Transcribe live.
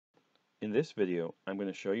In this video, I'm going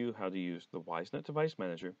to show you how to use the Wisenet Device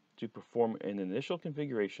Manager to perform an initial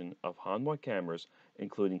configuration of Hanwha cameras,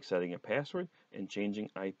 including setting a password and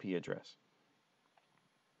changing IP address.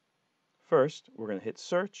 First, we're going to hit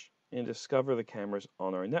search and discover the cameras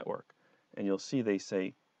on our network, and you'll see they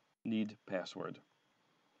say need password.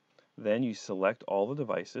 Then you select all the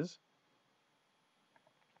devices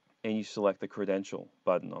and you select the credential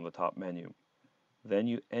button on the top menu. Then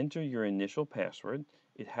you enter your initial password.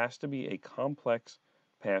 It has to be a complex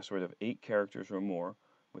password of 8 characters or more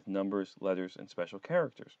with numbers, letters, and special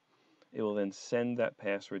characters. It will then send that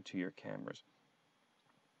password to your cameras.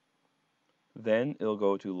 Then it'll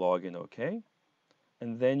go to login OK,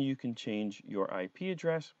 and then you can change your IP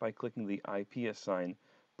address by clicking the IP assign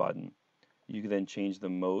button. You can then change the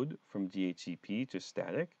mode from DHCP to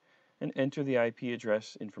static and enter the IP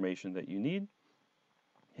address information that you need.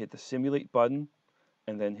 Hit the simulate button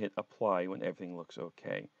and then hit apply when everything looks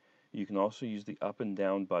okay. You can also use the up and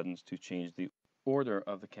down buttons to change the order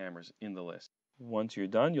of the cameras in the list. Once you're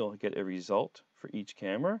done, you'll get a result for each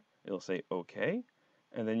camera. It'll say OK,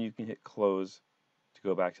 and then you can hit close to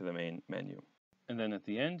go back to the main menu. And then at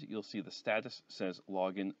the end, you'll see the status says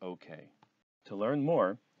login OK. To learn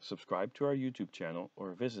more, subscribe to our YouTube channel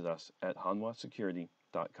or visit us at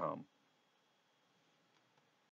hanwhasecurity.com.